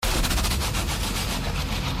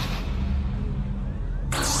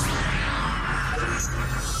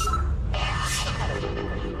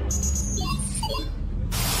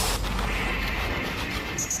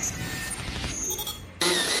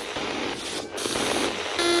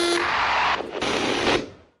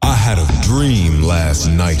dream last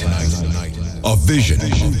night. A vision.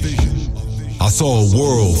 I saw a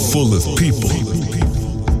world full of people.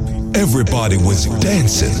 Everybody was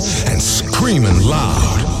dancing and screaming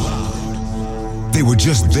loud. They were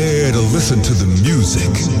just there to listen to the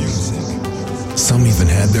music. Some even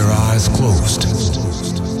had their eyes closed.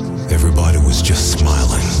 Everybody was just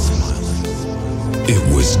smiling. It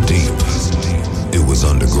was deep. It was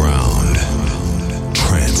underground.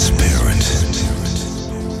 Transparent.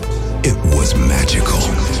 It was magical.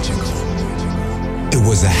 It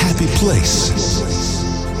was a happy place.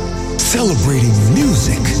 Celebrating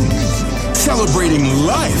music. Celebrating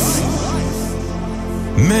life.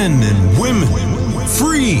 Men and women,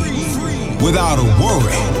 free, without a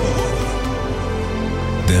worry.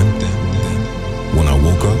 Then, when I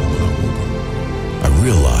woke up, I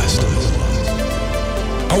realized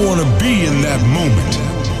I want to be in that moment.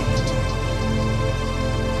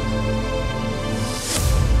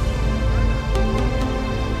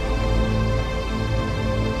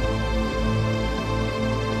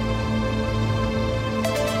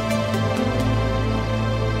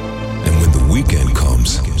 And when the weekend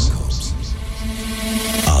comes,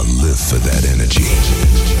 I'll live for that energy.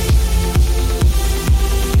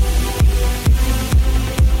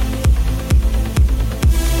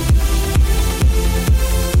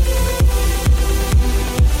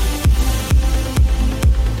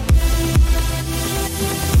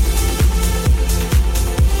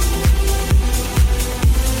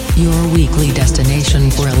 Your weekly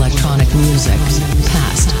destination for electronic music,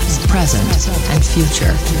 past, present, and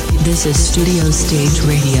future. This is Studio Stage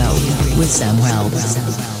Radio with Samuel.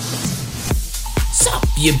 Sup,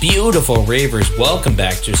 you beautiful ravers. Welcome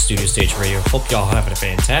back to Studio Stage Radio. Hope y'all having a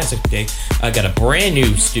fantastic day. I got a brand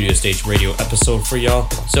new Studio Stage Radio episode for y'all.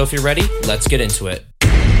 So if you're ready, let's get into it.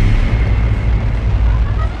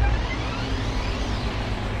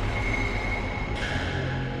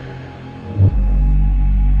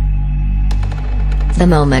 The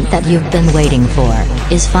moment that you've been waiting for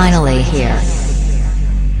is finally here.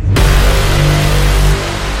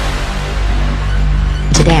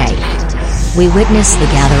 Today, we witness the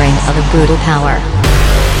gathering of a brutal power.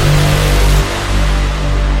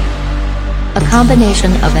 A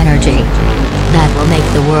combination of energy that will make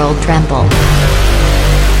the world tremble.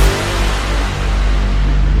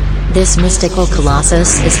 This mystical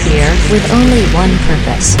colossus is here with only one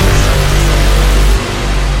purpose: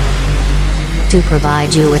 to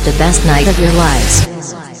provide you with the best night of your lives.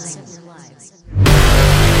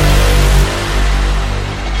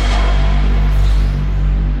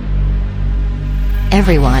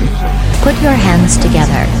 Everyone, put your hands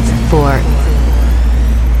together for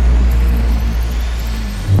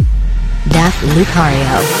Daft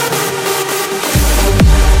Lucario.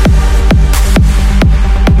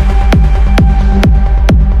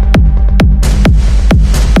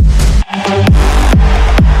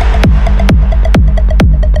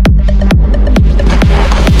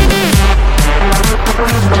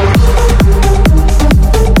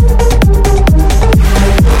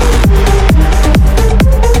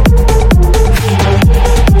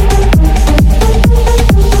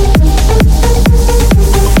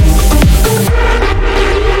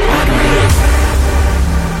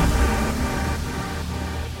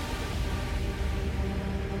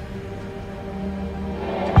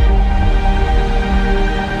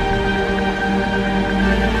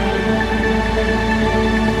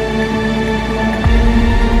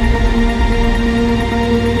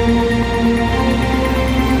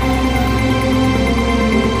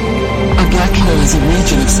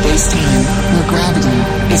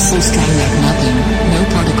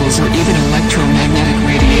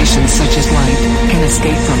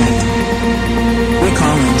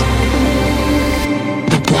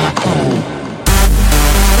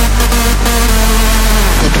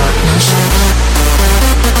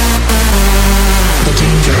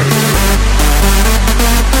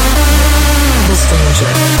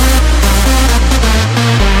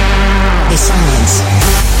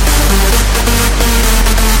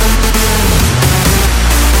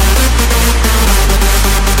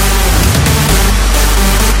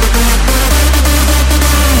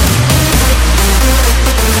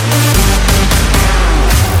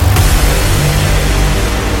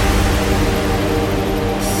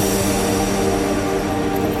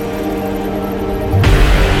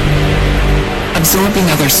 Absorbing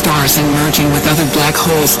other stars and merging with other black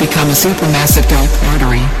holes become a supermassive dark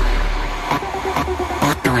artery.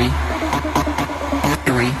 Dark artery.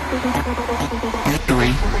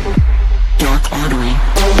 Dark artery.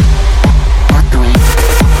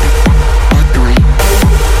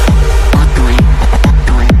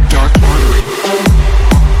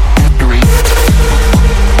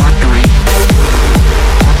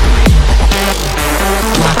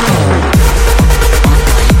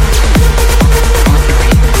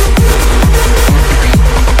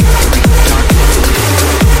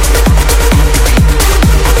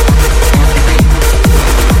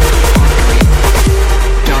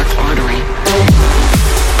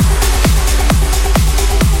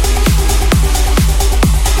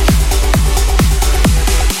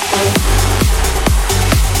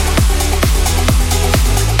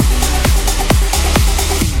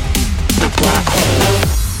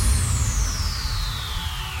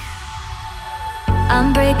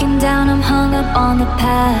 on the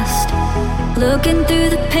past, looking through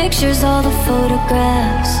the pictures, all the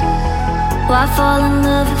photographs. Why fall in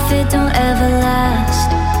love if it don't ever last?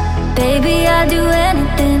 Baby, I'd do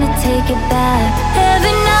anything to take it back.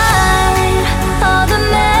 Every night, all the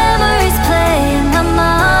memories play in my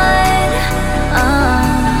mind.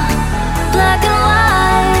 Black and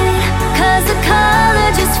white, 'cause the color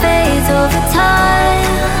just fades over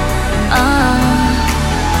time.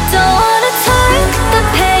 Don't wanna turn the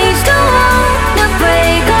page, don't wanna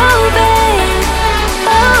break, oh babe,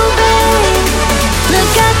 oh babe.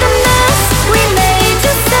 Look at the mess we made,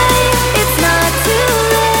 just say it's not too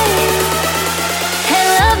late. And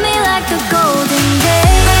love me like the golden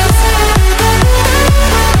days.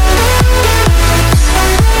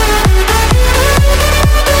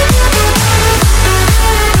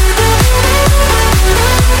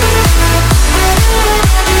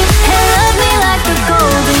 And love me like the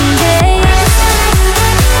golden days.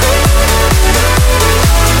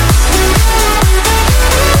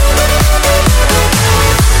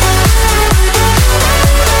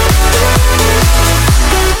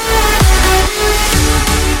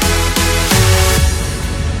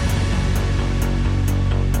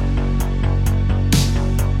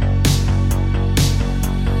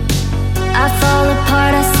 I fall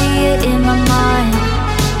apart, I see it in my mind,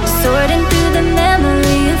 sorting through the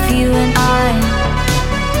memory of you and I,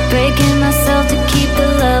 breaking myself to keep the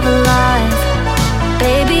love alive.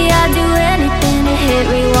 Baby, I'd do anything to hit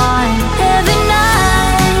rewind. Every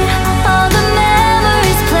night, all the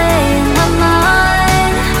memories play in my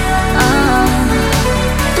mind.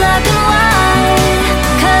 Black and white,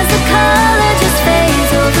 'cause the color just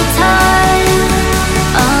fades over time.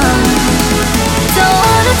 Don't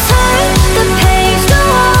wanna turn the page, don't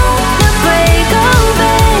wanna break, oh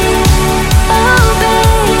babe, oh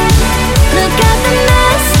babe. Look at the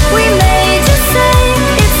mess we made, just say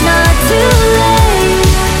it's not too late.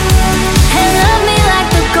 And love me like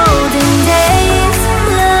the golden days.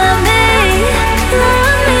 Love me,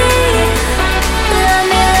 love me, love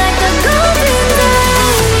me like the golden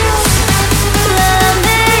days. Love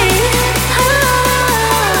me,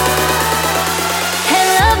 and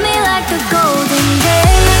love me like the golden days.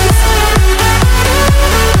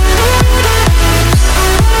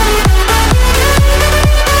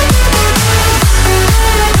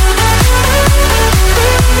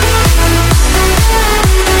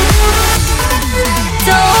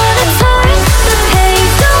 Don't wanna turn the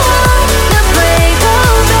page, don't wanna break,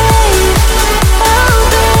 oh babe, oh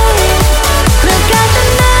babe. Look at the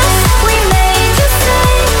mess we made, just say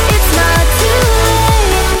it's not too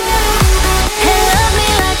late. And love me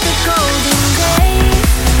like the golden days.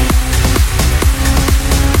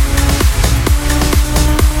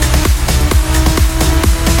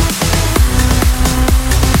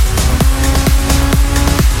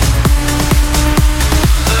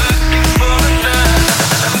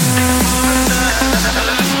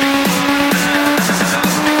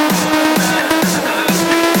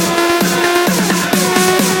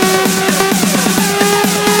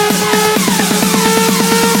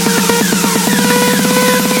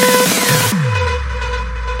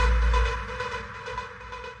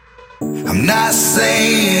 I'm not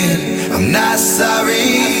saying I'm not sorry.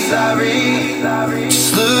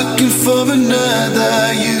 Just looking for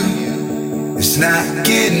another you. It's not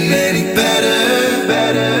getting any better.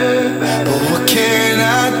 But what can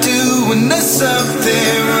I do when there's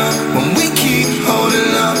something wrong? When we keep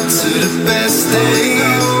holding on to the best days.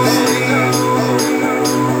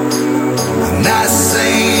 I'm not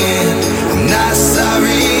saying I'm not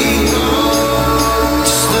sorry.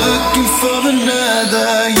 Just looking for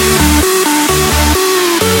another you.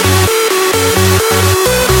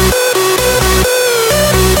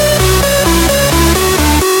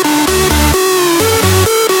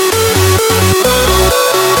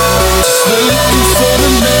 Just looking for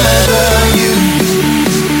another you.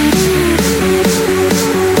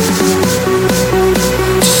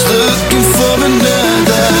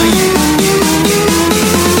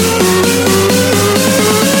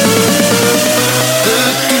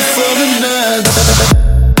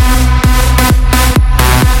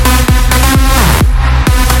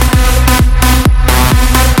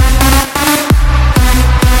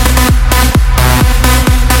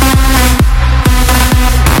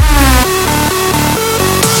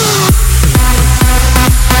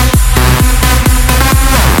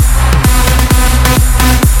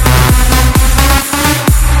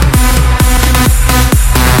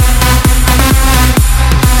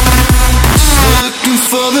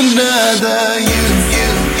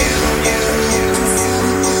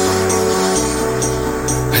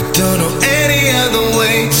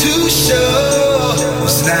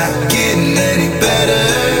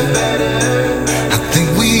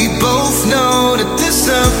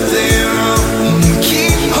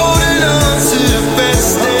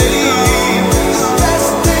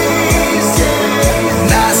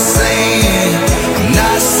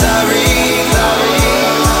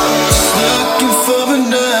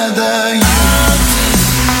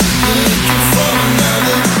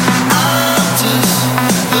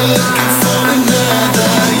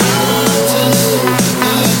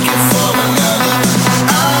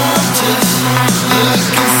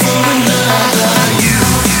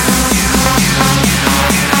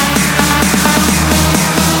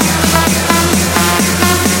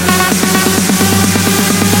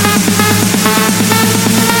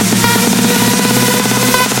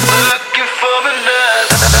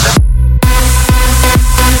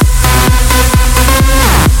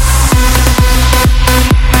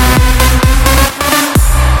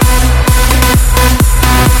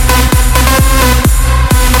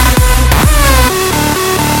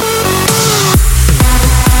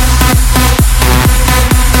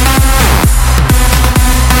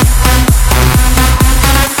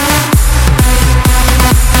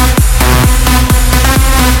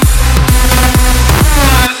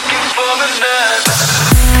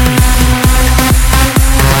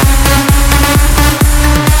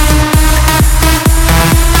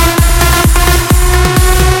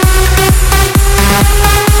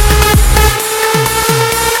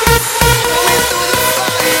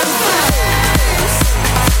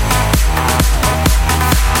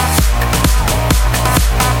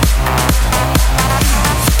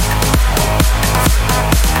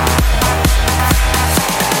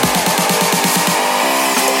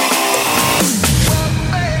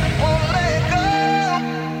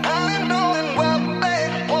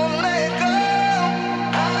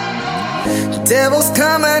 devil's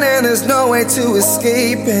coming and there's no way to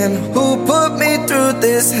escape. And who put me through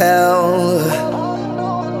this hell?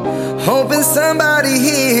 Hoping somebody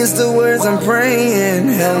hears the words I'm praying.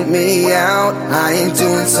 Help me out, I ain't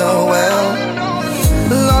doing so well.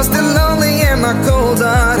 Lost and lonely and my cold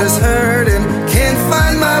heart is hurting. Can't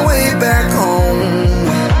find my way back home.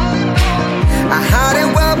 I hide it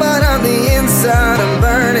well, but on the inside I'm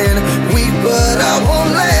burning. Weak, but I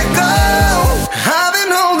won't let go. I've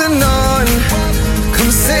been holding on.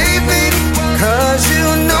 Come save me, 'cause you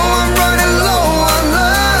know I'm running low on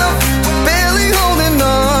love. Barely holding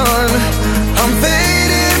on, I'm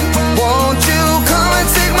fading. Won't you come and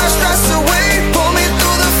take my stress away? Pull me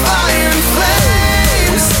through the fire and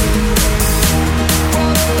flames.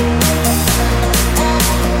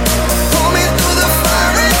 Pull me through the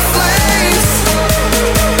fire and flames.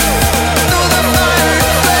 Through the fire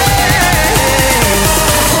and flames.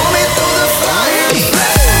 Pull me through the fire and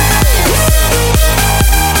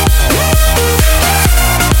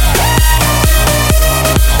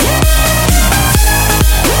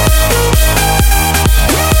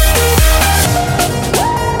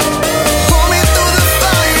pull me through the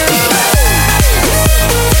fire and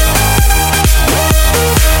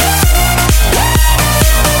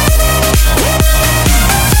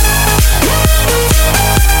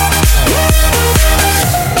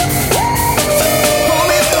pull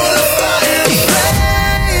me through the fire and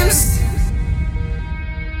flames.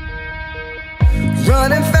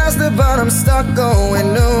 Running faster, but I'm stuck going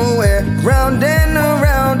nowhere. Round and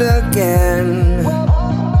around again.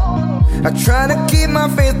 I try to keep my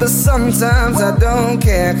faith, but sometimes I don't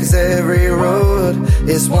care. 'Cause every road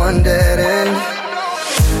is one dead end.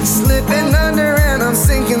 Slipping under and I'm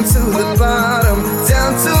sinking to the bottom.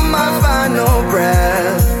 Down to my final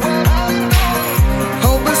breath.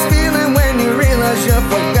 Hopeless feeling when you realize you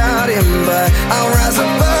forgot him. But I'll rise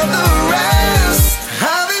above the rest.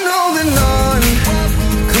 I've been holding on.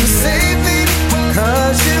 Come save me,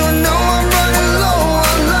 'cause you know I'm running low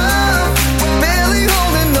on love. Barely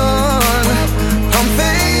holding on, I'm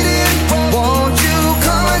fading. Won't you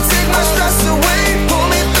come and take my stress away? Pull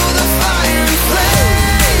me through the fire and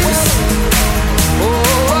flames.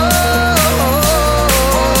 Oh, oh,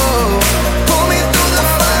 oh. Pull me through the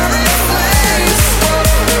fire and flames. Oh,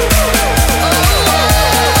 oh, oh.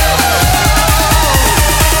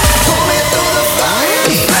 Pull me through the fire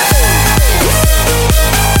and flames.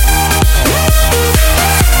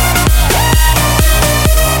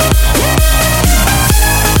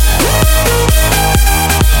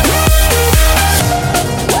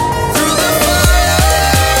 Through the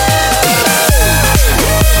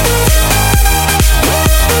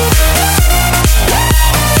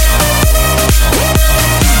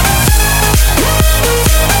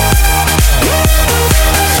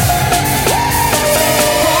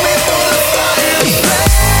pull me through the fire and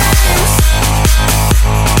flames.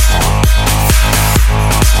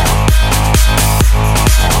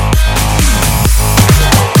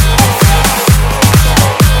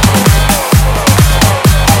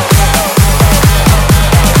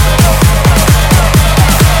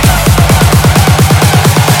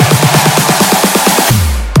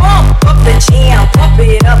 Pump up the jam, pump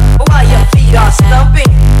it up while your feet are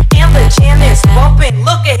stumping. And the jam is bumping.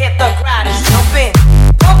 Look ahead, the crowd is jumping.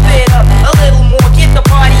 Pump it up a little more, get the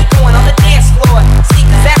party going on the dance floor. See,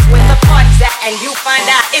 'cause that's where the party's at, and you find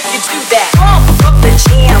out if you do that. Pump up the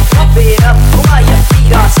jam, pump it up while your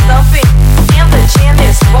feet are stumping. And the jam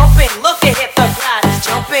is bumping. Look ahead, the crowd is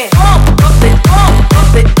jumping. Pump up the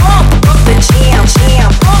jam, jam.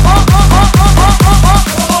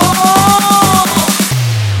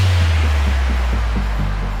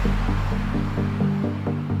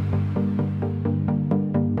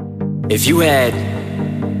 If you had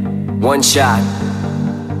one shot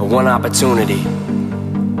or one opportunity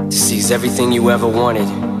to seize everything you ever wanted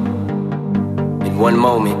in one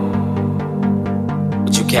moment,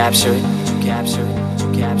 would you capture it? Would you capture it? Would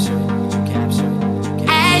you capture it? Would you capture it? Would you capture it?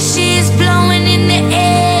 Ashes blowing in the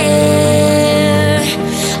air.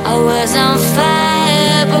 I was on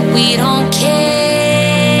fire, but we don't care.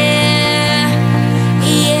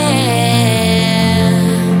 Yeah.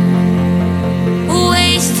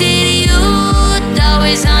 Wasted youth,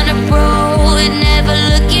 always on the road, never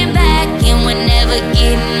looking back, and we're never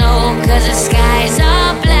getting old. 'Cause the skies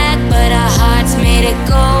are black, but our hearts made of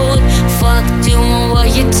gold. Fuck doing what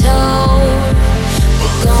you're told.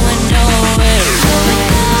 We're going nowhere. Going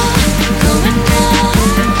on, going on,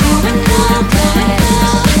 going on, going on,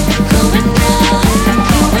 going on,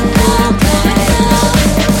 going on, going on.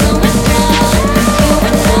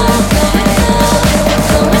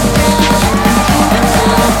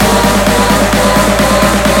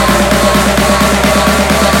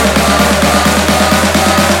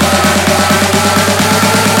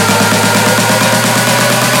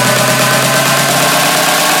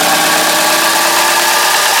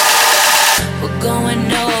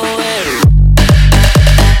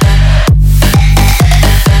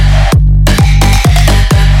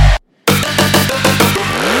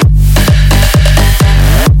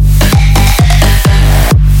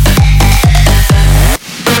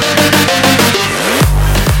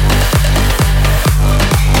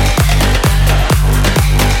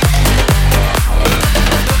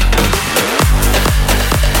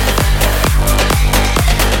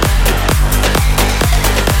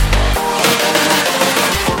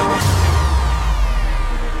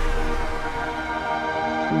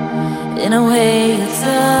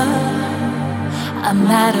 a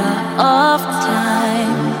matter of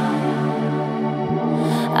time.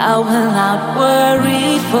 I will not worry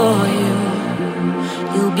for you.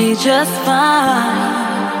 You'll be just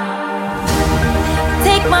fine.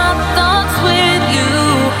 Take my thoughts with you,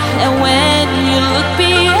 and when you look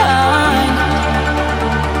behind,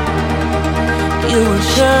 you will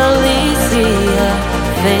surely see a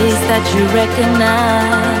face that you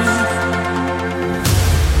recognize.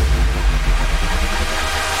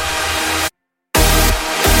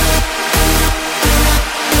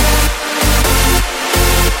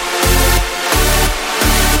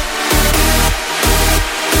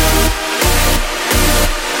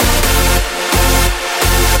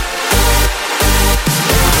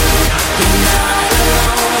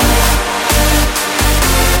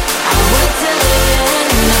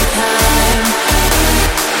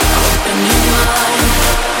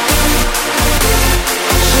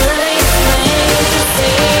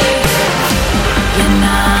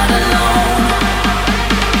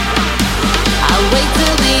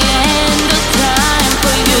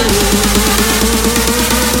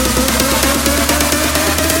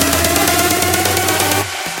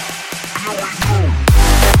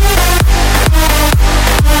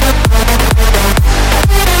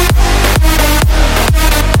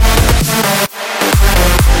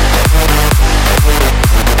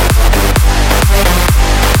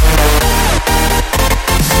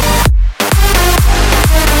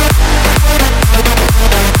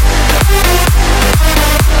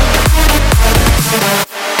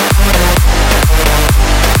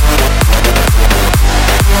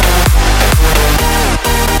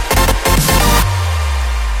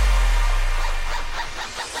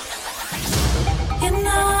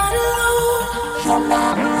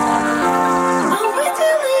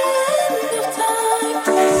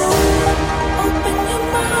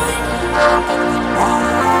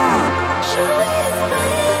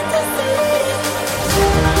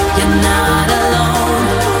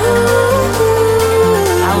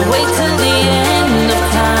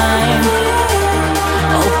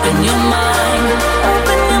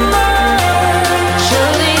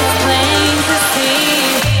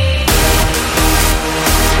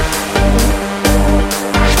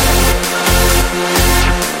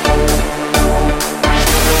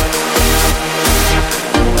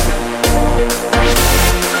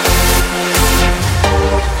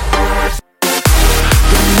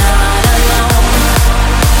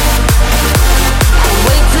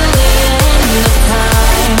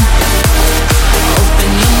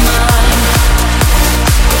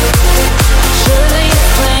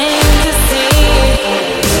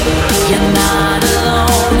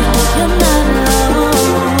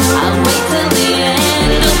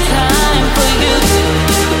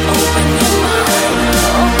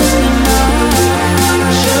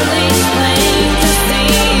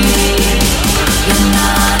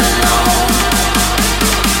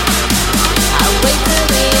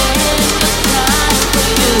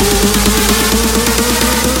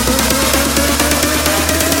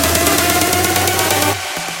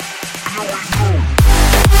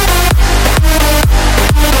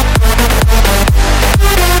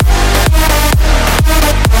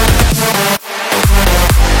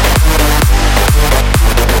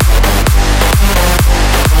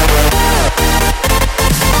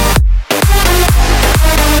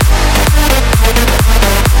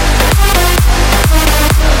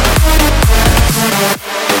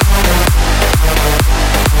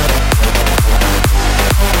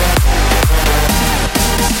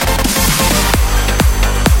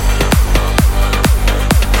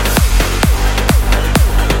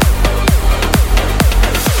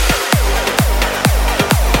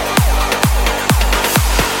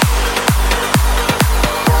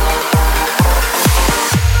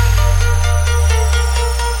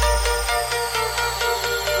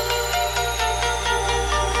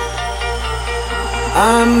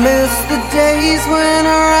 I miss the days when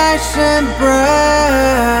our eyes shine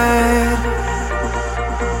bright,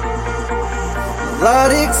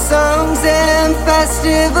 melodic songs and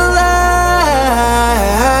festival lights.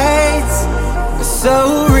 So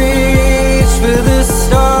reach for the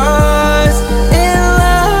stars in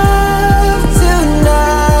love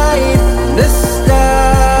tonight.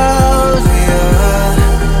 Nostalgia,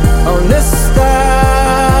 oh nostalgia.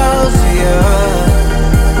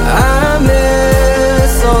 I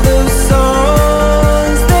miss all those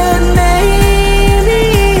songs that made me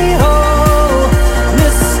whole.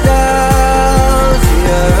 Nostalgia,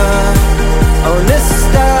 oh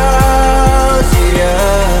nostalgia.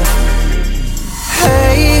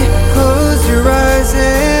 Hey,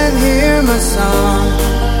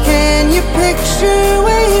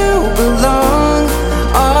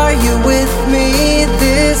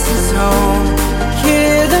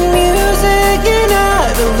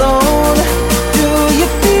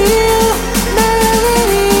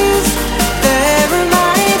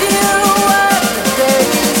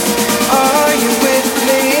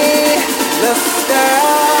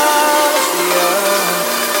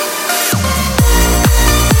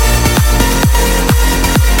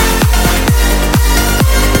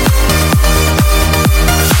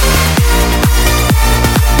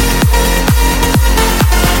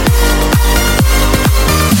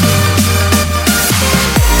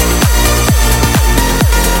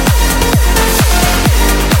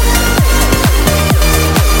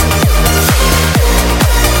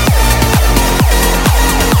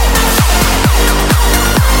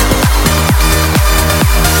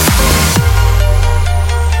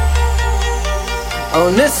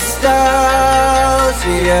 nostalgia.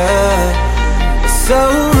 So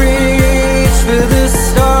reach for the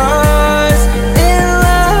stars in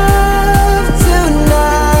love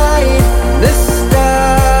tonight.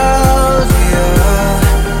 Nostalgia,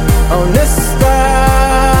 oh nostalgia.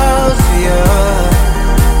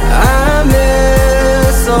 I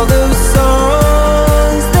miss all those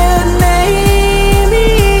songs that made me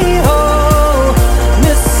whole.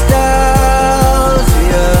 Nostalgia,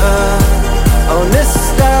 oh nostalgia.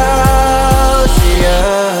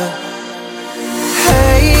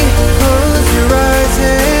 Hey, close your eyes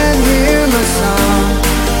and hear my song.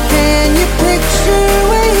 Can you picture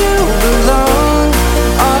where you belong?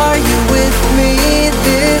 Are you with me?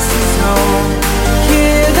 This is home.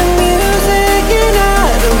 Hear the music, you're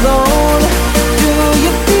not alone. Do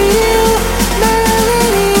you feel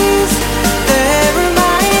melodies that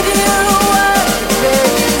remind you of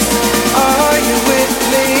days? Are you with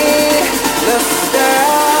me? Nostalgia.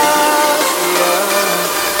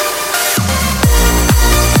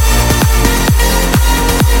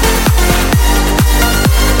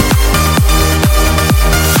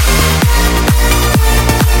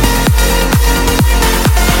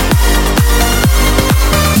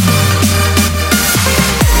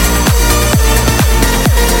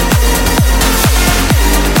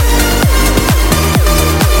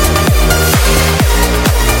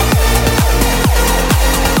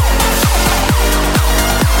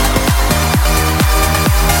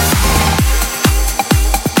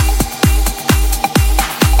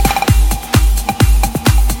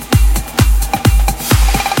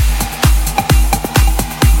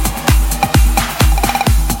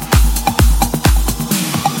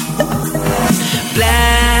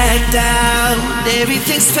 Blacked out,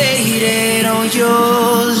 everything's faded on your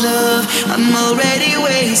love. I'm already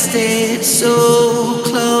wasted, so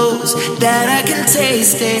close that I can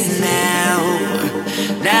taste it now.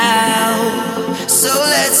 So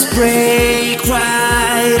let's break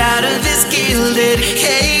right out of this gilded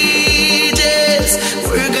cages.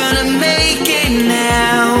 We're gonna make it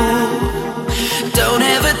now. Don't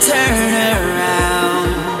ever turn around.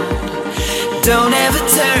 Don't ever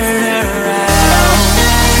turn around.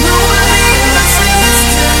 Nobody else needs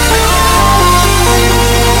to know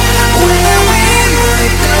where we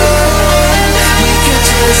might go. We could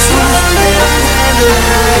just run them red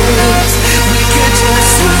lights. We could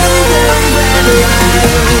just run them red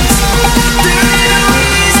lights. There ain't no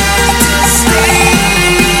reason to stay.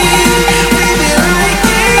 We'd be like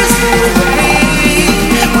years away.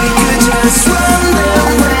 We could just run them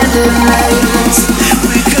red lights.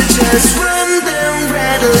 We could just run them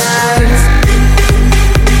red lights.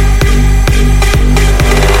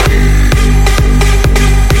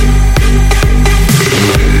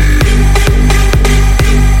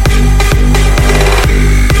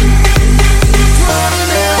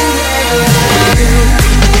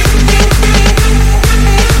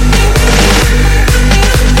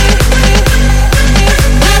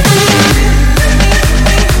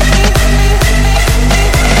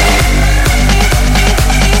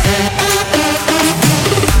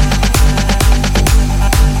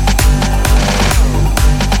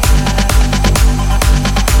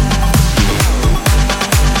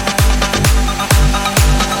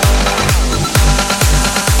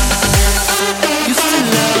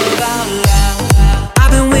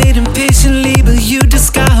 I've been waiting patiently, but you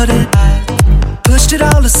discarded, pushed it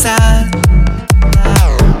all aside.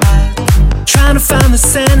 Trying to find the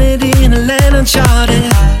sanity in a land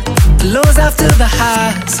uncharted, the lows after the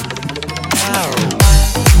highs.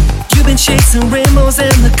 You've been chasing rainbows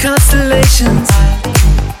and the constellations,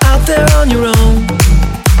 out there on your own.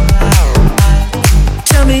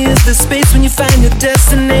 Tell me, is there space when you find your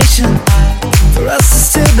destination for us to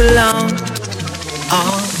still belong?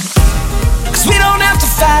 Cause we don't have to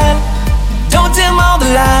fight, don't dim all the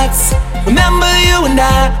lights. Remember you and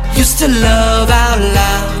I used to love out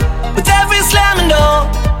loud. With every slamming door,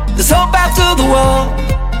 there's hope after the war.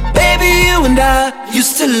 Baby, you and I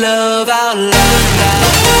used to love out loud.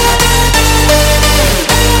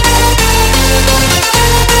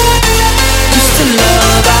 Used to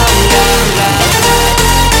love out loud.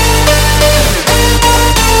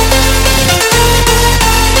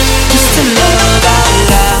 Used to love out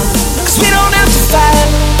loud. Cause we don't have to fight,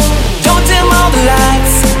 don't dim all the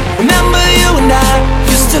lights. Remember you and I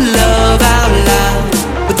used to love out loud.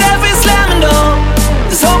 With every slamming door,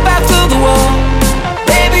 there's hope after the war.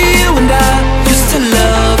 Baby, you and I used to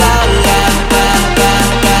love out loud.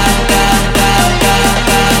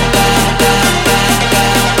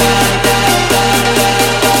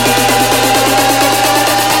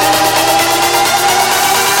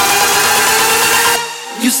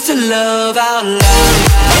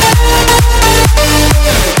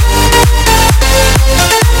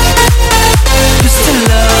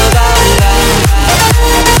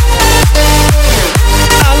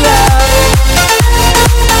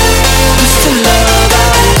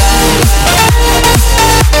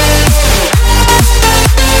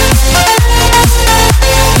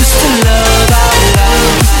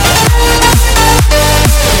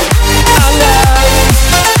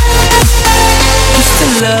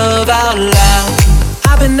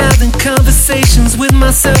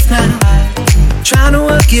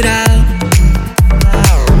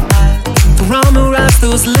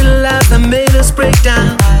 hearts break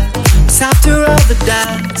down. It's after all the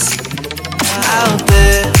doubts. Out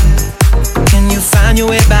there, can you find your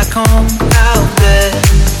way back home? Out there,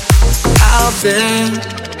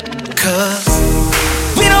 cause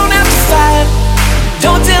we don't have to fight.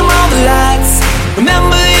 Don't dim all the lights.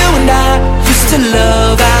 Remember you and I used to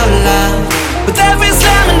love out loud. With every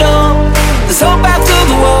slamming door, there's hope after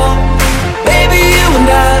the war. Baby, you and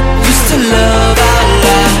I used to love out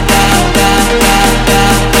loud.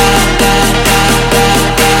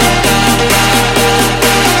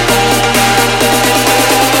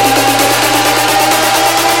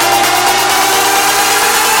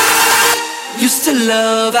 Used to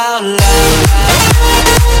love out loud.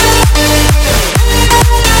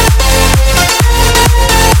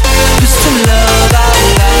 Used to love out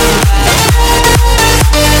loud.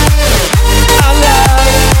 Out loud.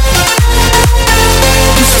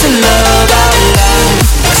 Used to love out loud.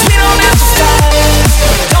 'Cause we don't have to fight.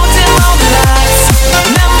 Don't dim all the lights.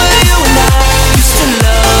 Remember you and I used to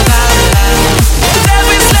love out loud. With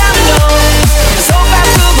every slamming door, there's hope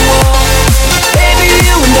after the war. Baby,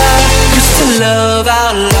 you and I used to love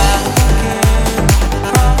out loud.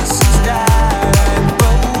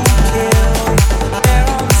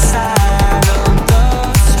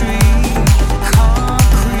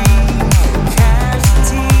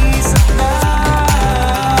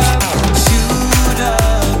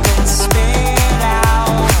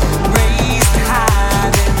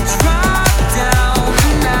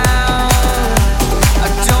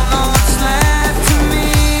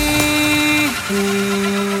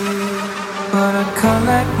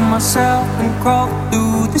 Myself and crawl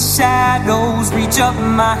through the shadows, reach up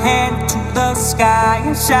my hand to the sky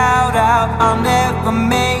and shout out, I'll never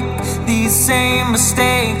make these same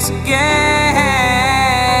mistakes again.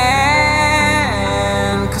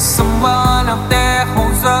 'Cause someone out there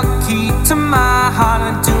holds the key to my heart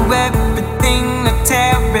and do everything to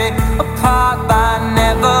tear it apart by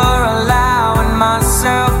never allowing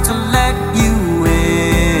myself to let you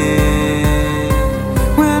in.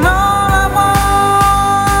 When all I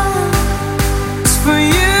want is for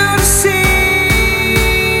you to see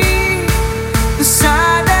the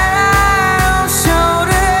side that I don't show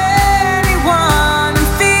to anyone, and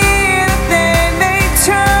fear that they may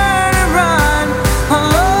turn and run.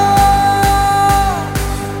 Alone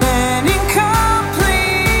and incomplete,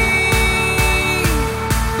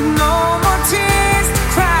 no more tears to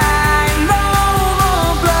cry, no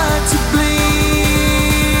more blood to bleed.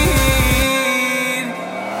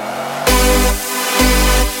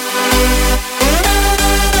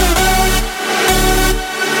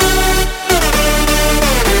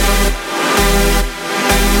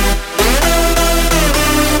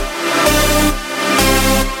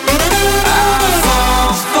 I'll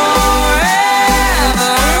fall forever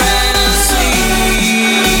in a sleep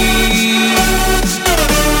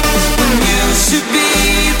when you should be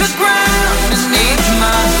the ground beneath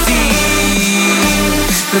my feet.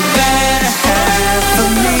 The better half for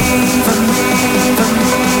me, for me, for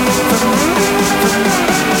me, for me, for me.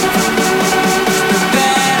 The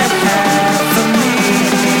better half for me.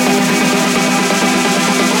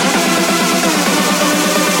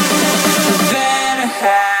 The better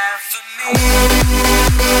half for me.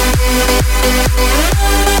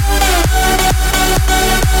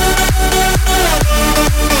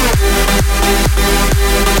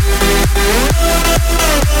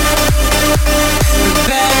 The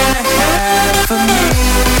better half for me.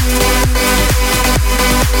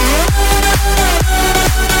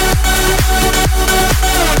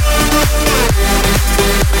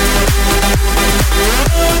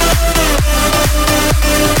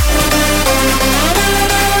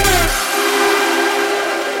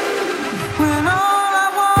 When all I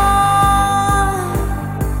want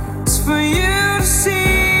is for you to see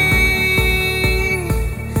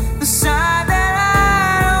the side that I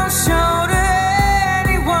don't show to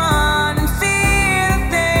anyone, and fear that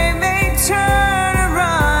they may turn and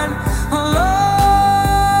run.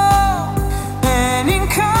 Alone and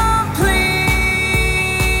incomplete,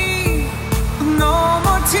 no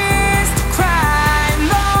more tears to cry,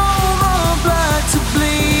 no more blood to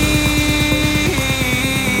bleed.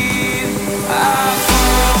 I'll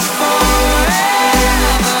fall forever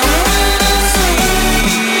in a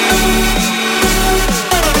sleep.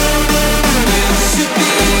 You should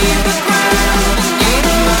be the ground beneath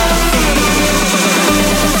my feet.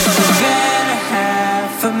 The better half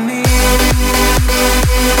for me.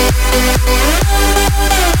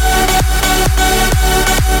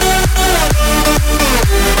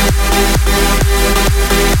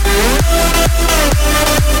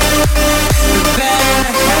 The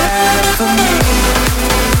better half for me.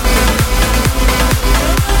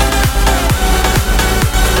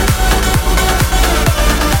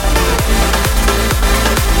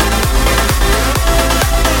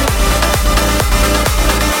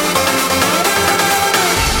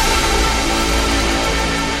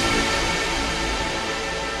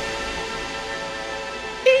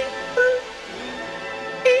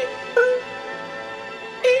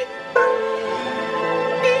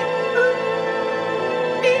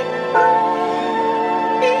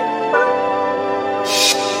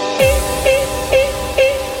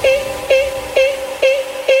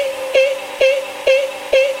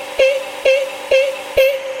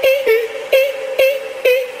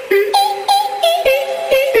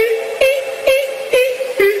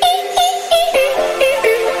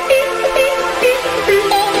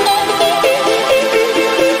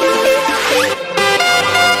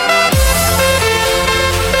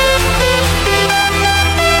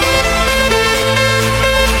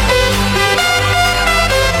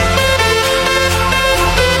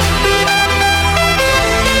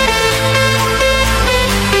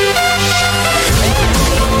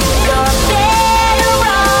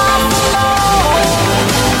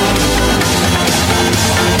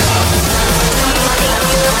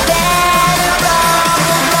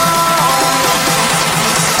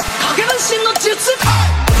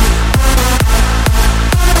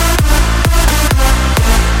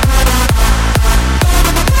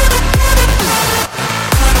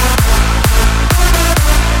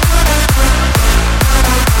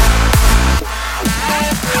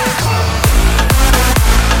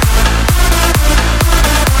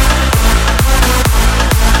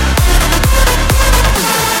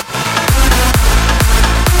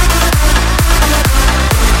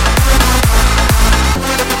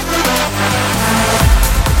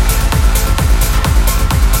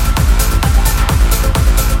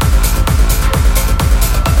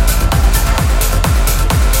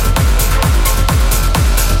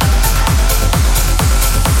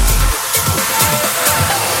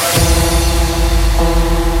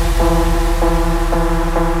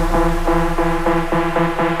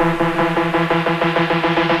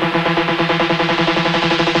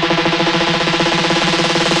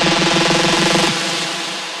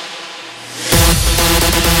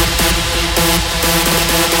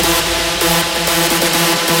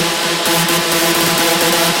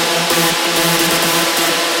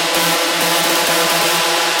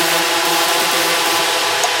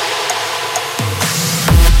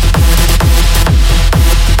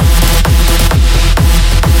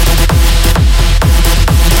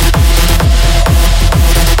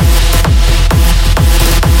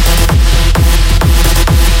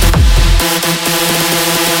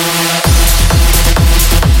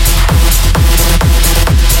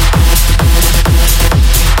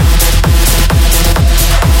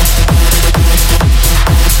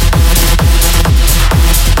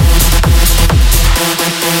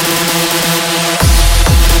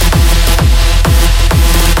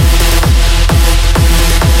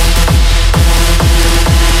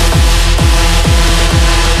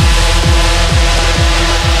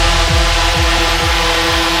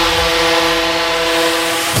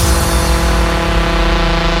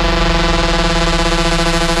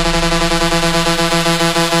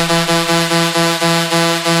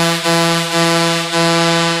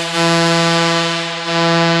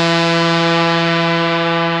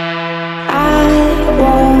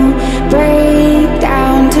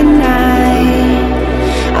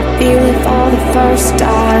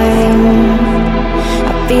 time.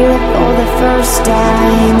 I feel it for the first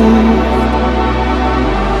time.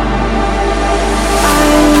 I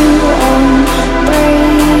won't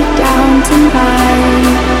break down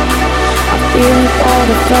tonight. I feel it for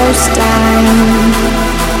the first time.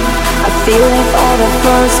 I feel it for the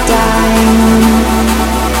first time.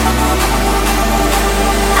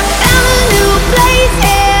 I found a new place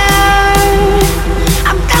here.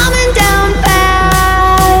 I'm coming down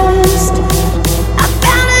fast. I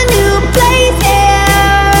found a new place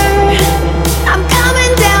here. I'm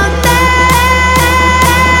coming down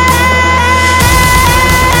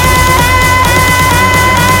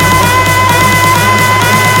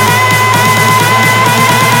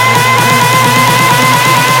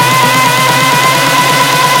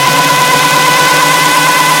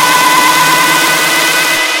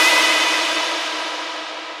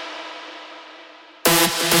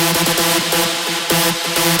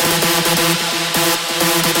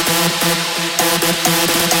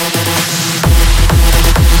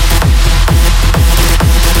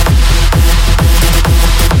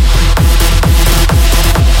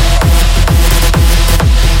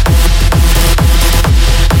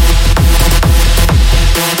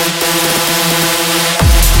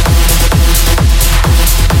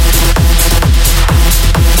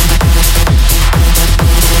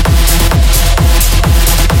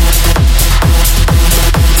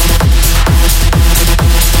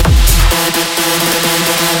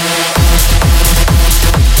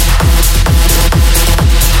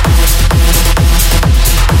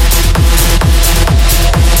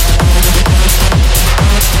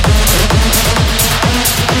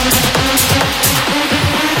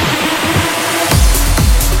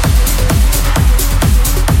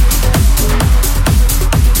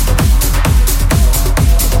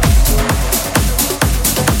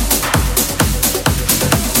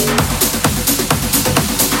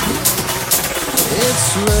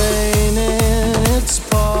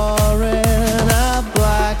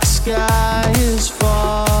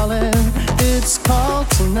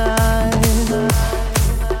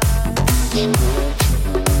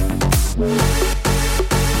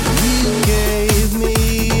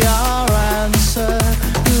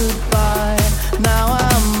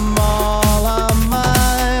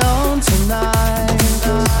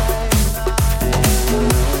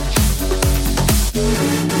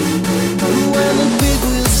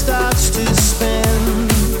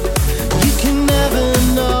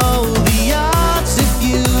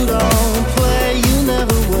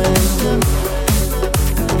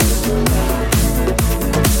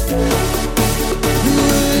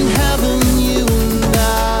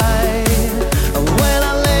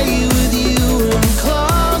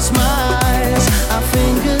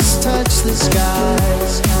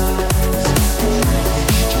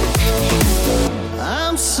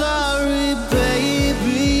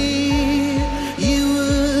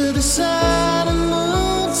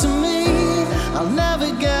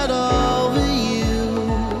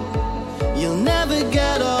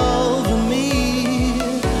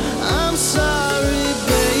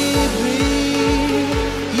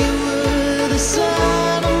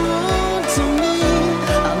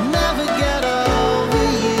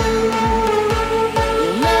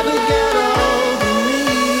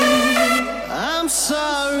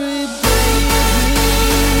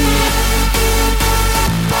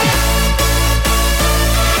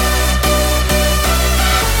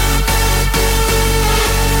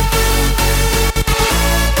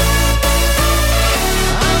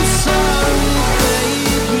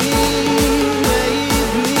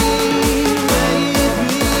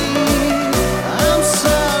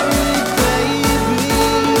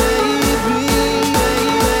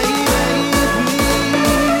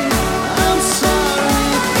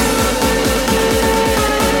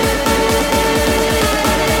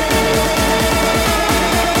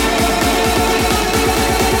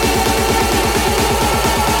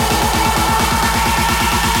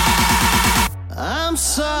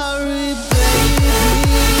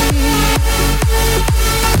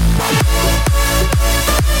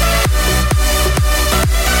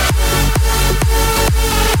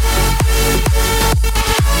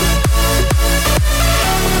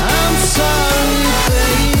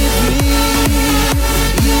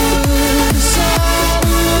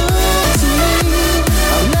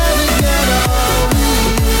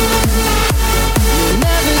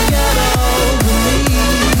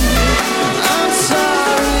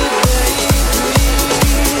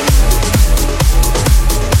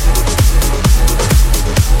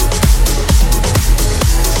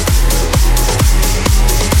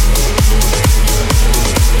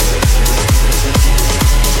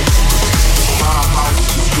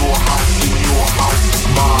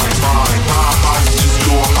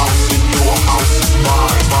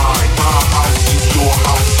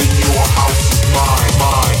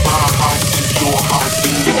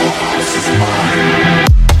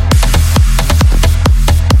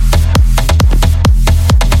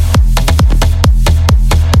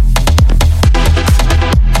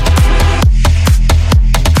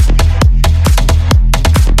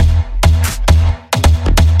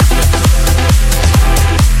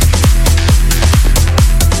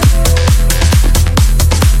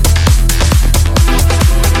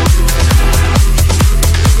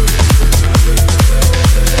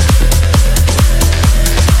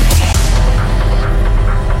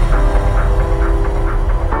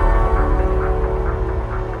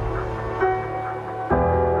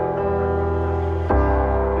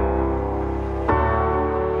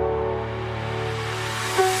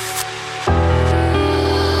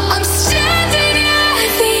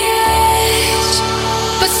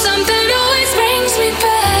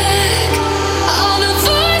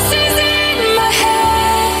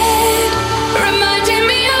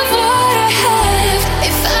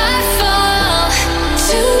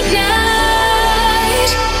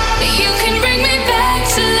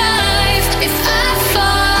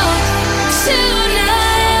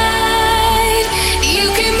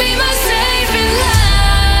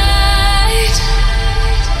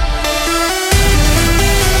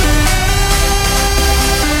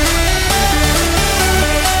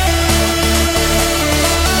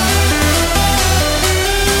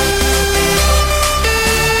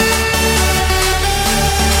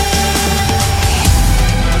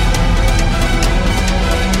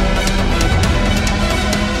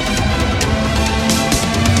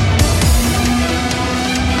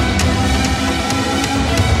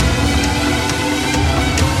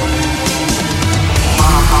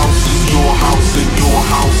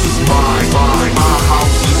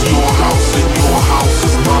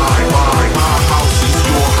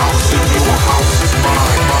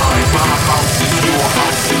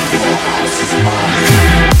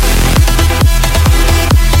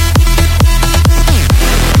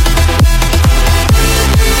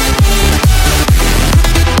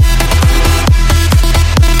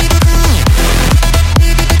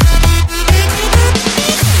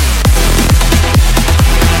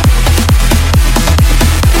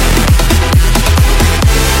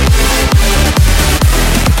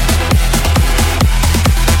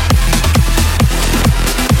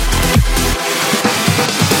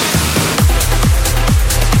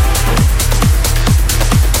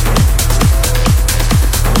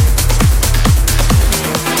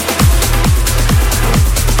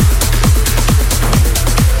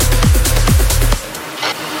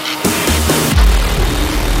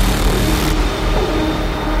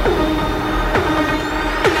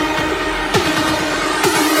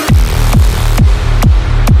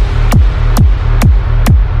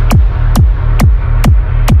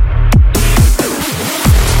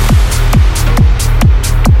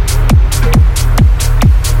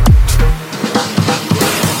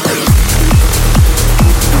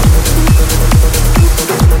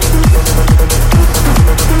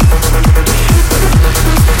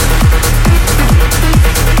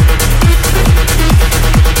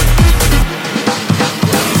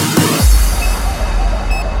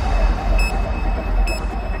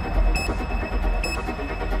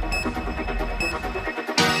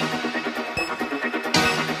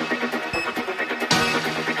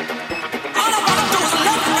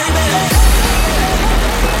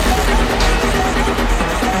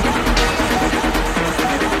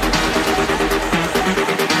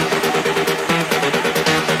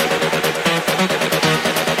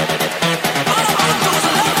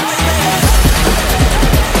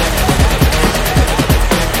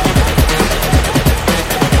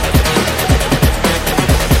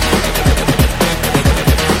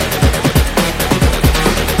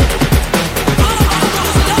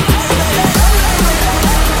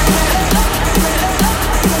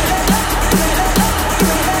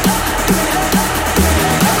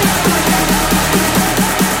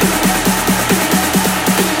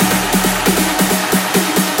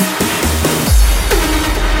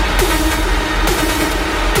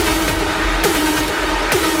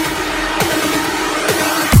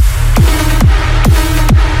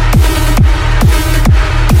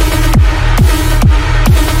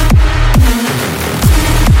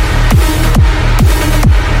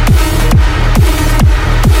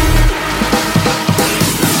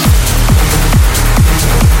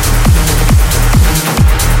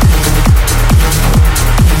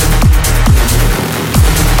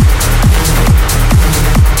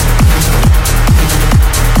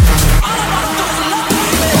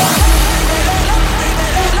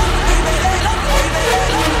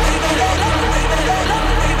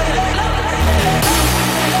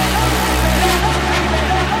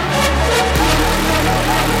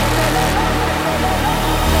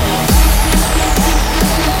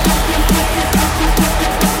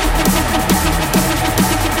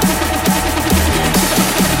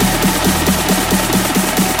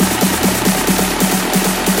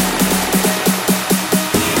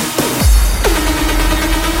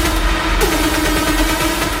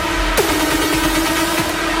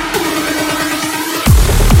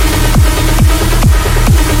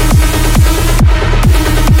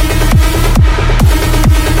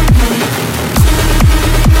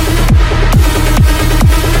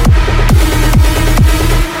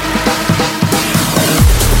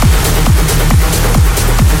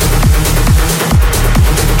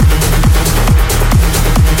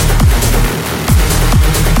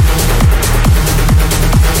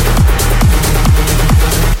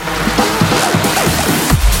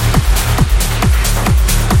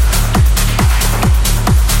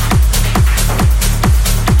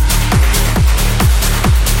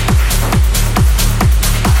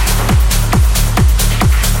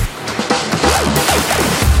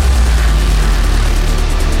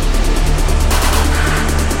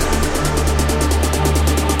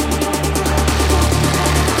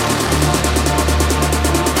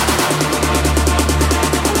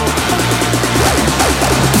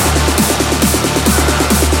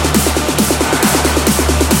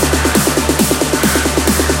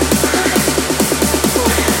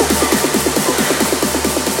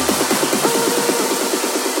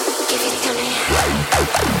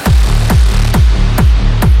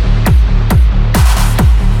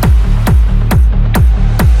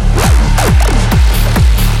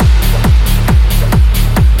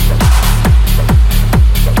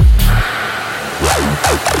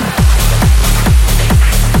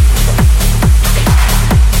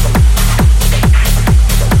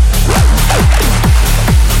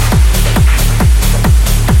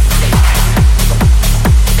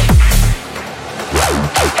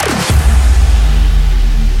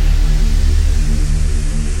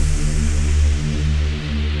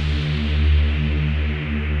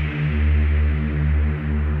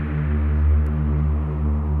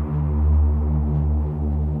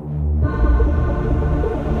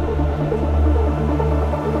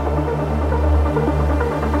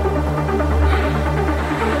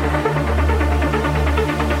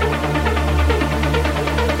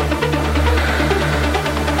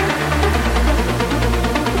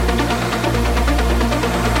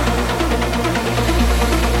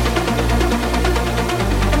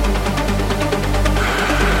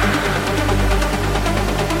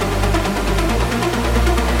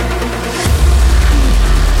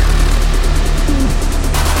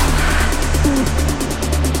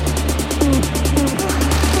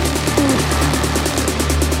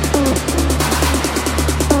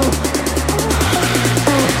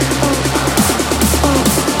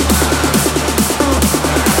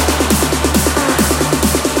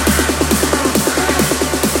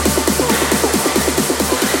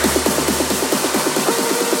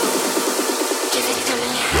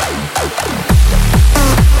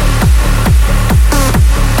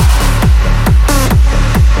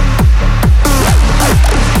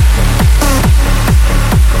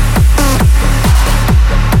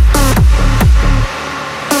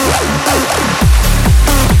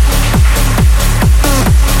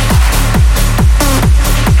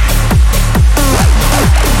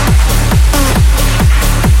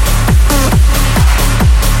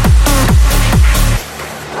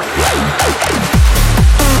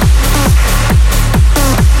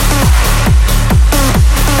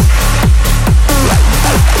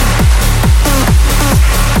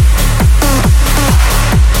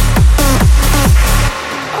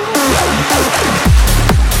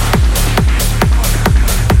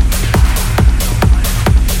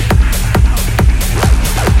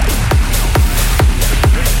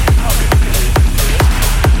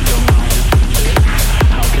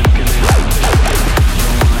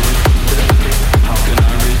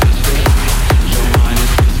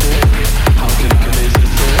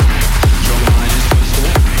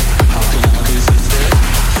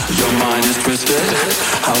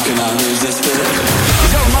resist it?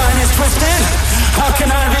 Your mind is twisted. How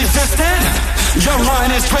can I resist it? Your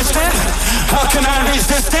mind is twisted. How can I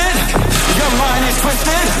resist it? Your mind is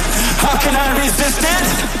twisted. How can I resist it?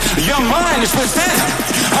 Your mind is twisted.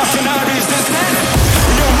 How can I resist it?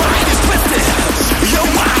 Your mind is twisted. Your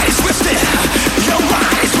mind is twisted. Your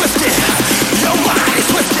mind is twisted. Your mind is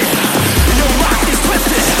twisted. Your mind is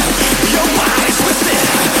twisted. Your mind is twisted.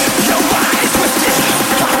 Your mind is twisted.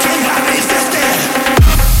 How can I resist it?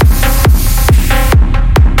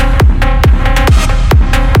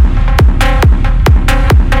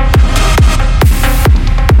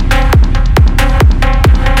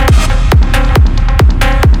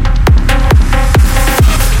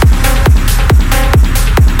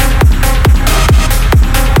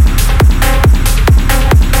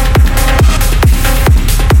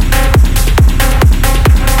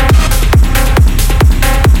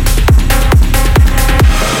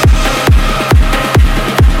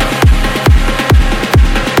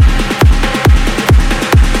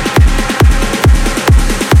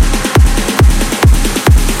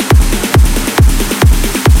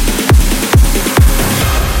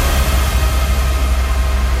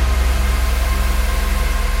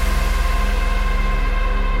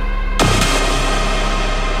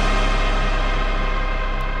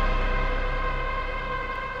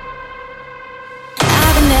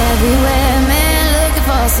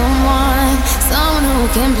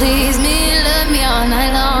 Can please me, love me all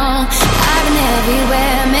night long. I've been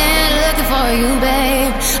everywhere, man, looking for you,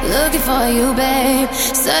 babe. Looking for you, babe.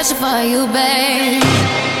 Searching for you, babe.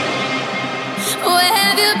 Where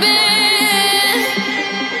have you been?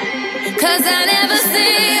 'Cause I never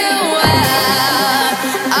see you. Where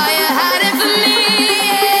are you hiding from me?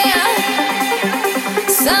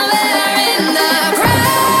 Somewhere in the crowd.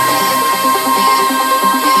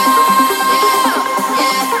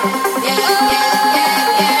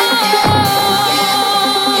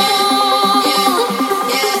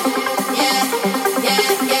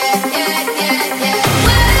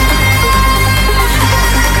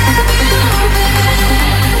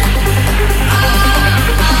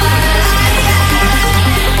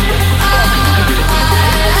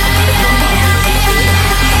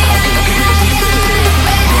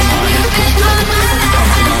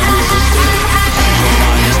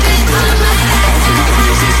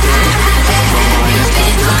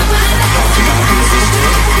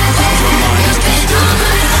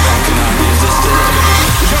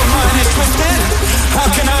 Your mind is twisted. How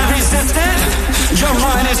can I resist it? Your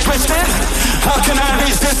mind is twisted. How can I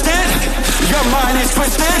resist it? Your mind is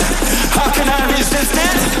twisted. How can I resist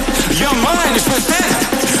it? Your mind is twisted.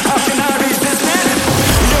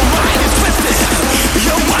 Your mind is twisted.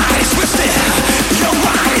 Your mind is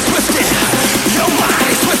twisted. Your mind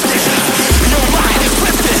is twisted. Your mind is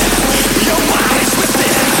twisted. Your mind is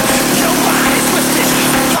twisted. Your mind is twisted.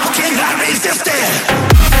 How can I resist it?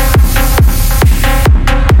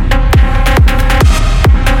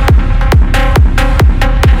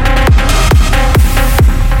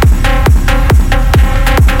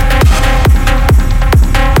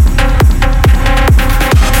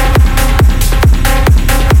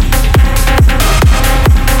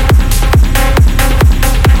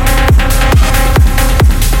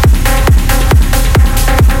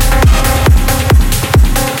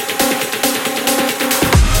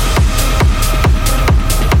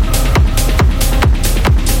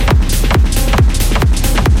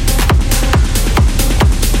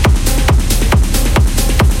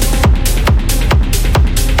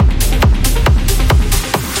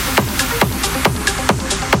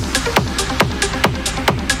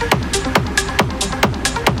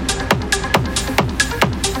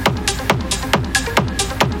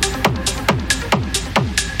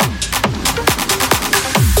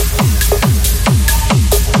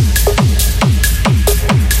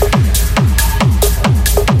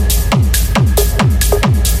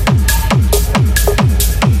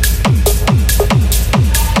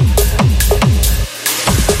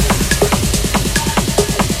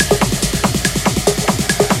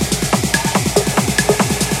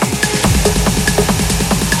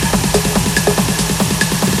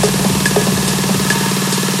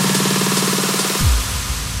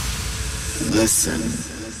 Listen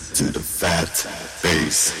to the fat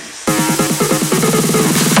bass.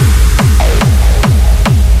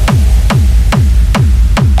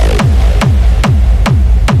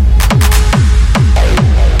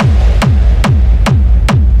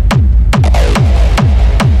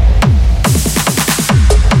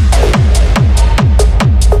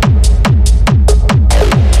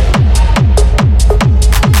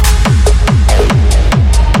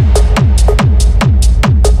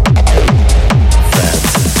 Fat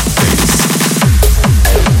bass.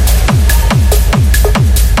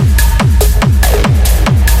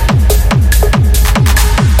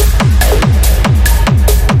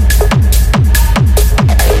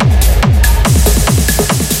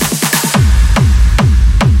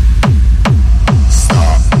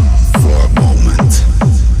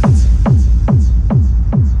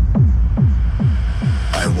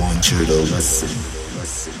 want you to listen.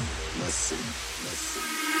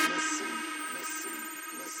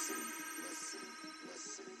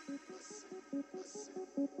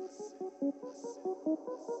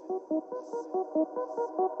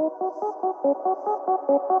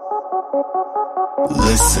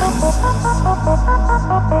 Listen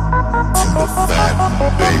to the fat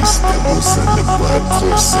bass that will send the blood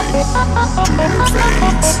coursing through your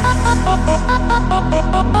veins.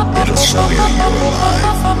 It'll show you you're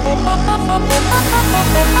alive.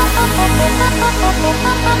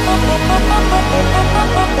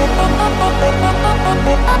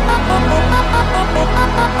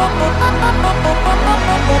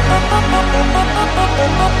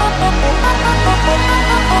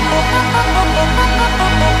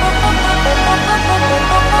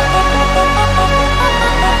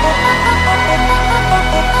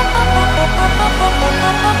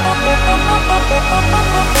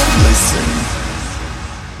 Listen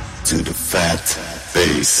to the fat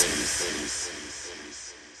bass.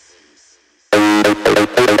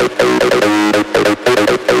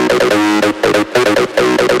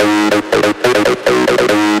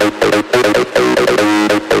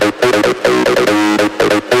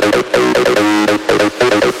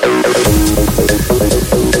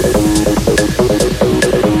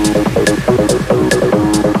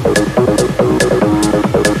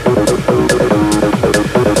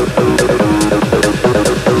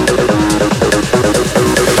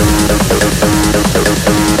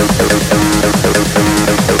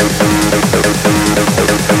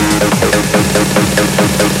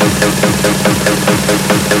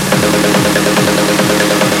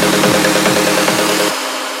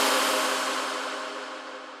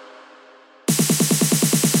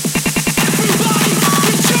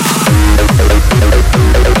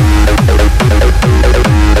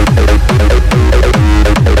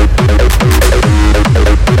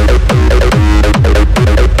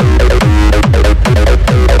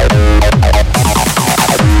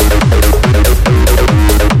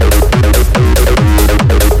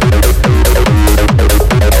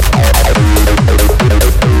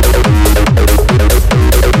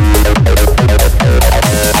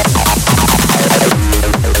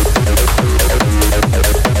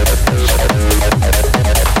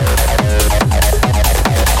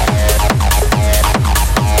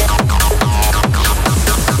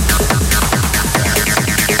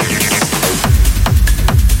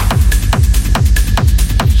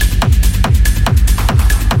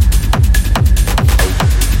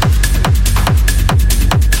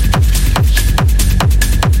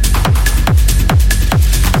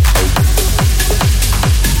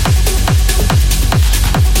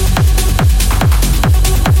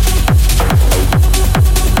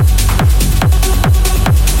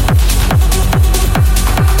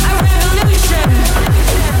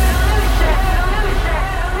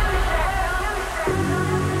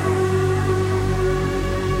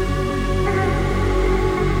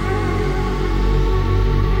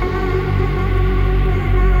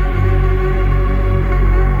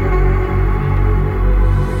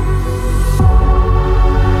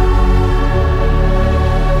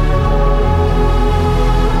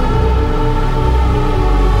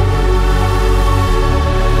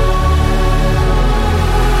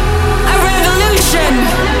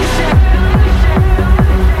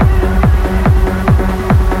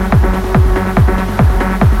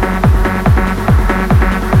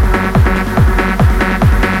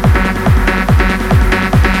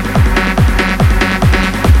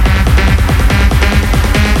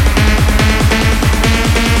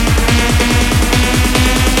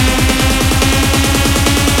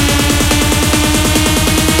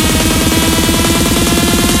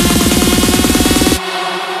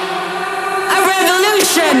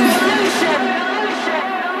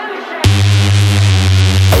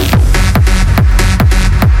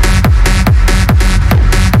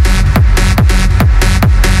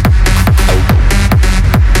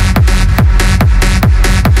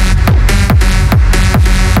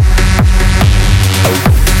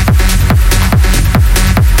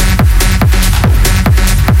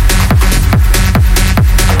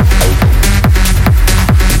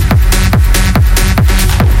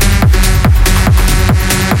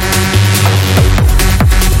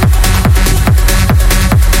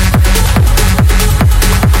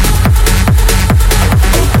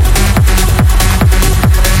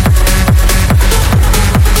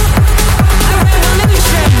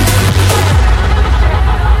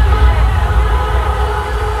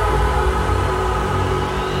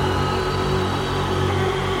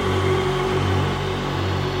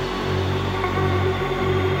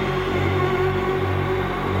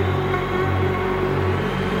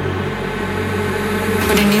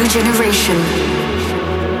 generation,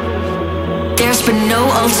 there's been no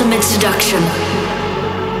ultimate seduction.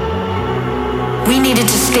 We needed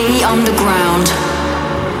to stay on the ground.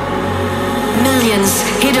 Millions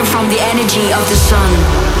hidden from the energy of the sun.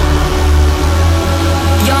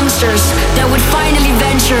 Youngsters that would finally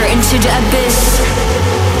venture into the abyss,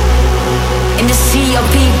 in the sea of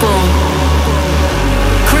people,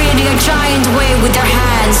 creating a giant wave with their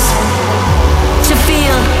hands, to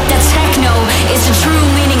feel that techno is the true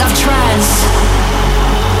meaning of trance.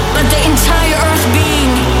 But the entire earth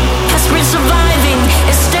being has been surviving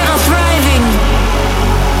instead of thriving.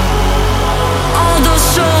 All those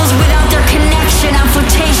souls without their connection and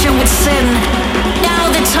flotation with sin.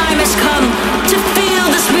 Now the time has come to feel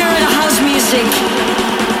the spirit of house music.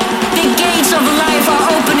 The gates of life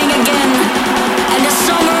are opening again, and the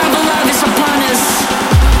summer of love is upon us.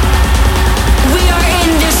 We are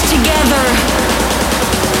in this together.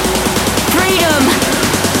 Freedom,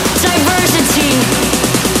 diversity,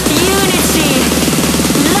 unity,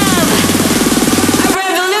 love, a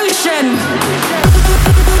revolution.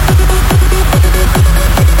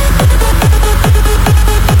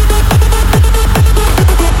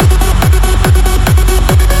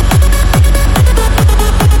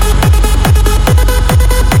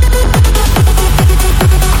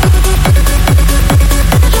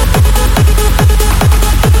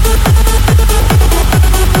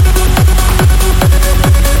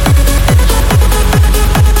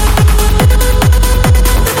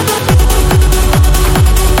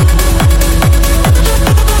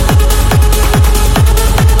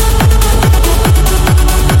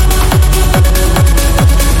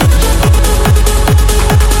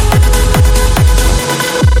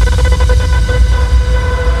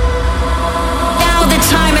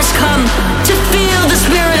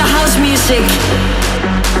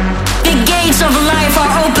 The gates of life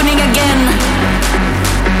are opening again,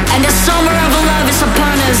 and the summer of love is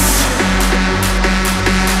upon us.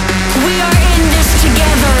 We are in this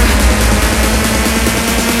together.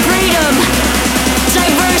 Freedom,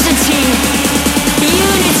 diversity,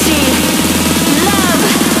 unity, love,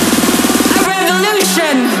 a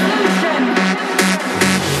revolution.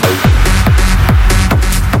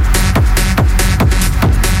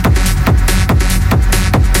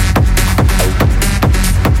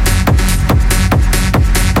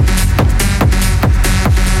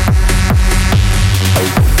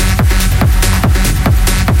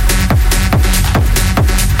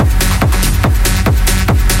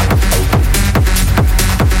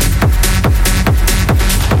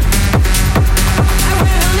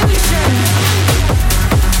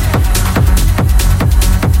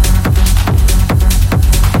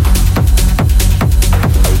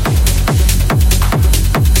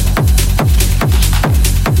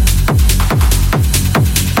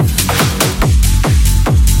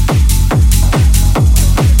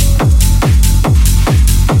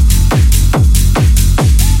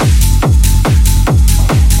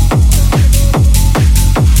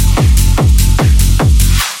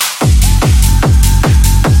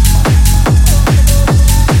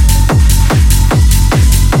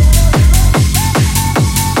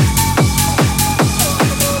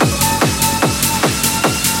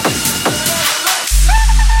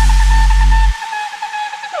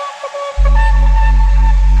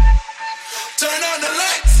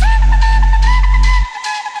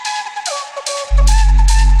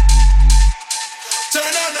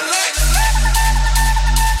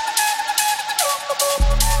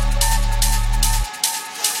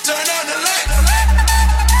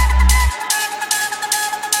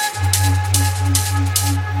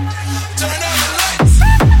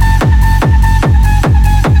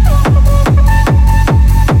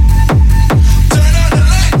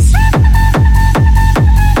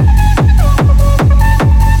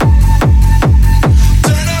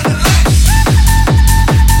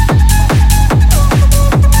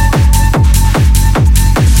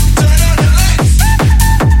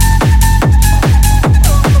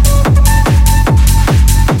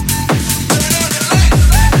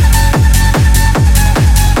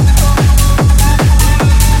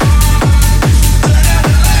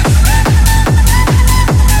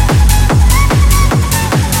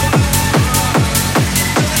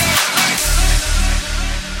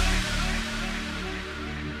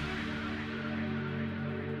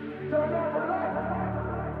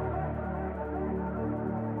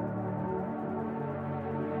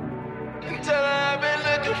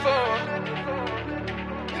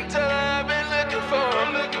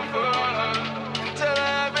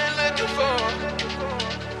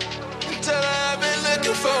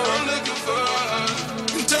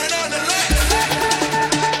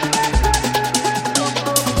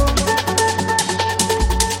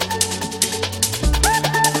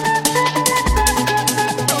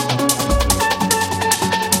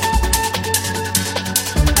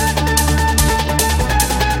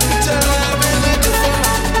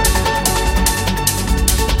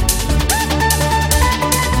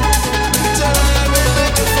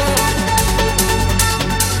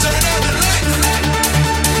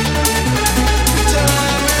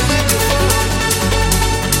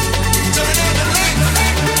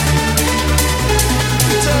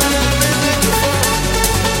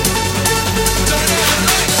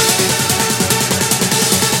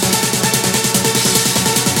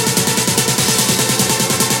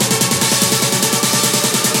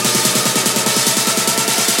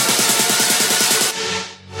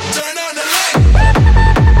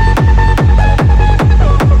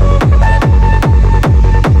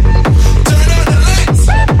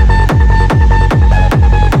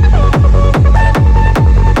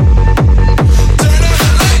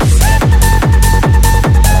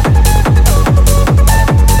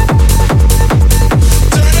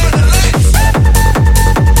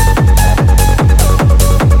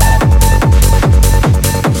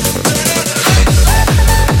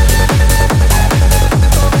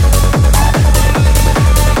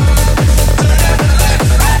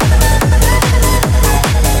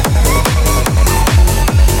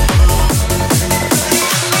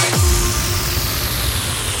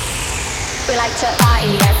 like to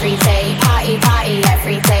party every day, party, party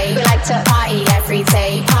every day. We like to party every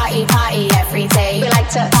day, party, party every day. We like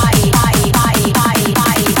to party, party, party, party,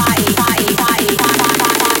 party, party, party, party, party.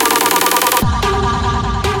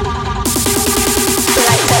 We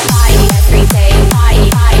like to party every day, party,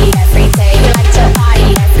 party every day. We like to party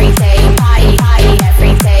every day, party, party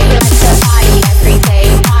every day. We like to party every day,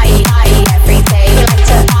 party, party every day. We like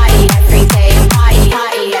to party every day, party,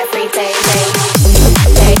 party every day.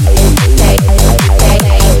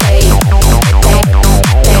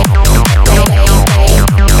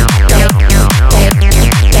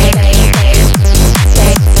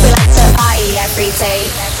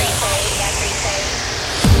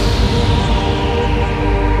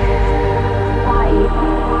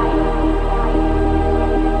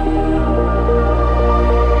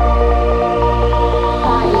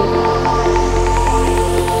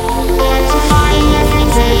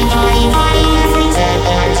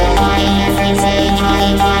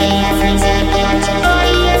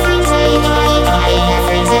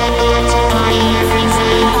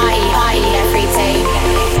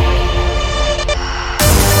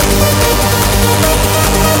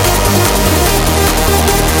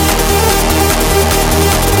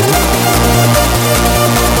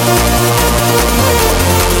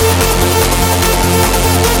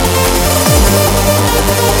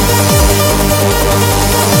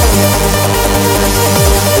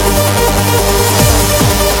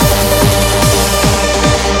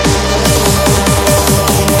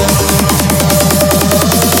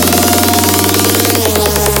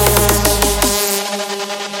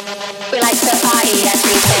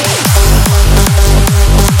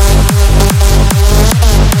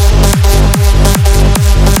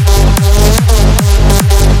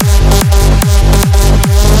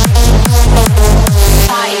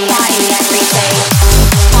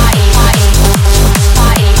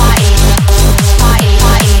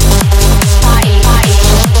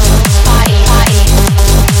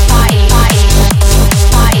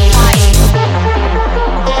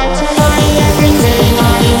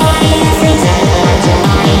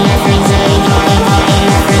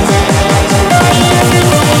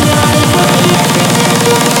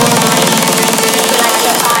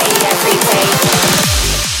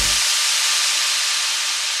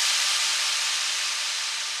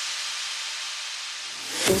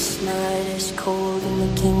 This night is cold in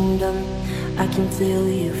the kingdom. I can feel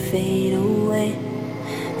you fade away.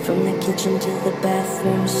 From the kitchen to the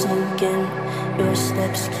bathroom sunken. Your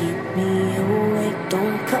steps keep me awake.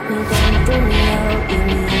 Don't cut me down, bring me out. Leave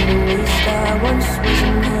me in a waste. I once was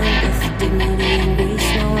a man with dignity and grace.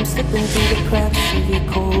 Now I'm slipping through the cracks of your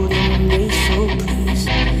cold embrace. So please,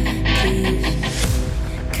 please,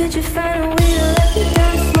 could you find a way to let me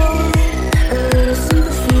down slowly? A little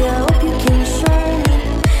sympathy, I hope you can show me.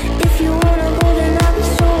 If you wanna go, then I'll be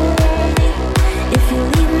so lonely. If you're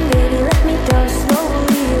leaving, baby, let me down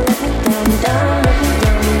slowly. Let me down, down, let me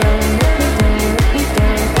down, down, let me down, let me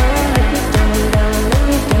down, down, let me down, down, let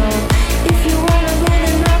me down. If you wanna go,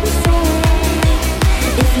 then I'll be so lonely.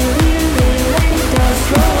 If you're leaving, baby, let me down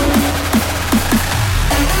slowly.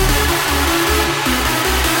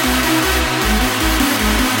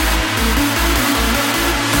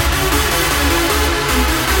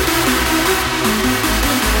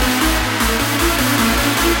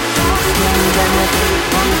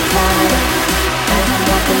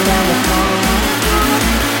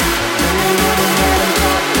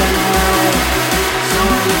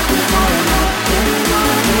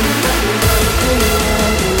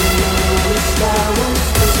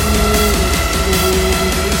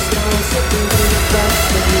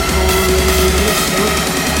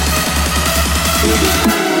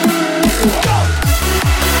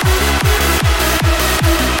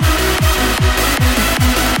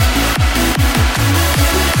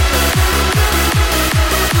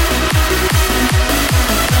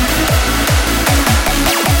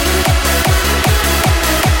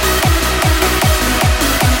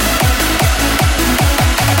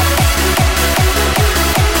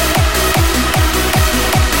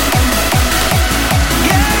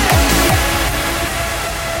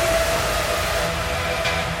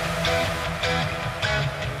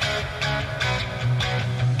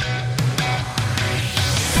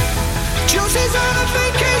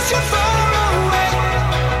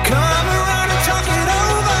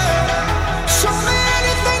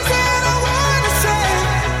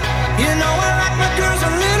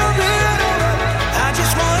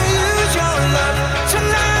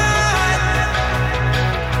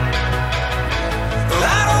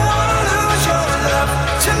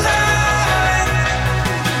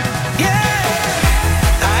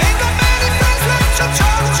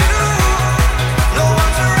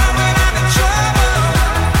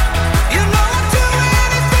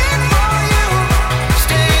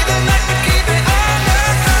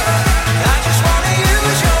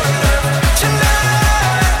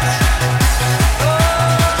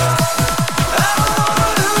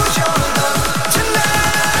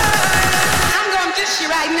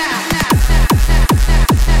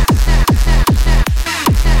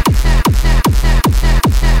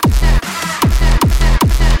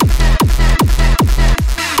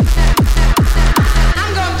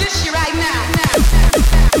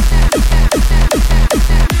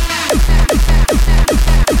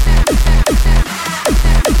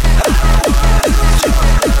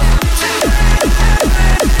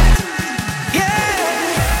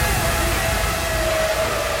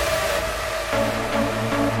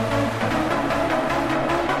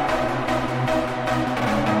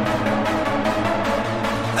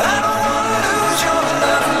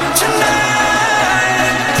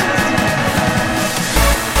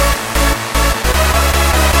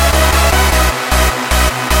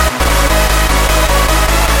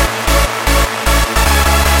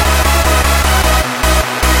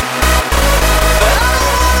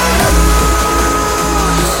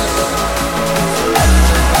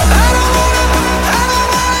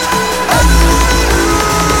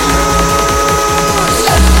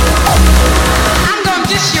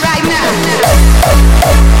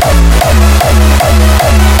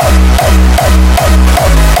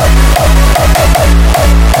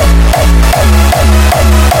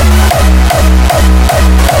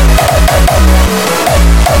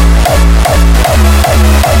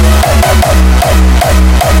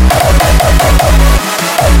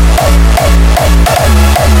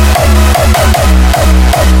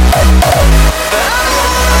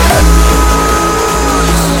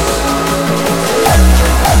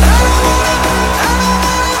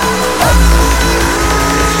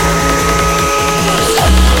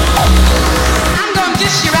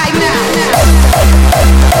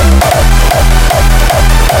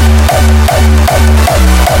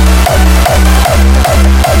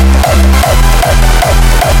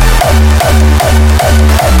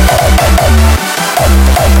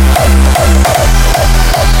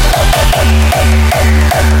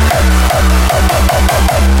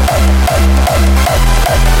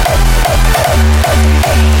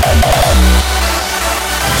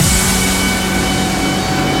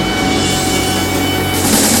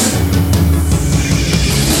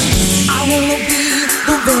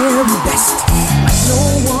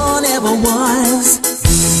 one.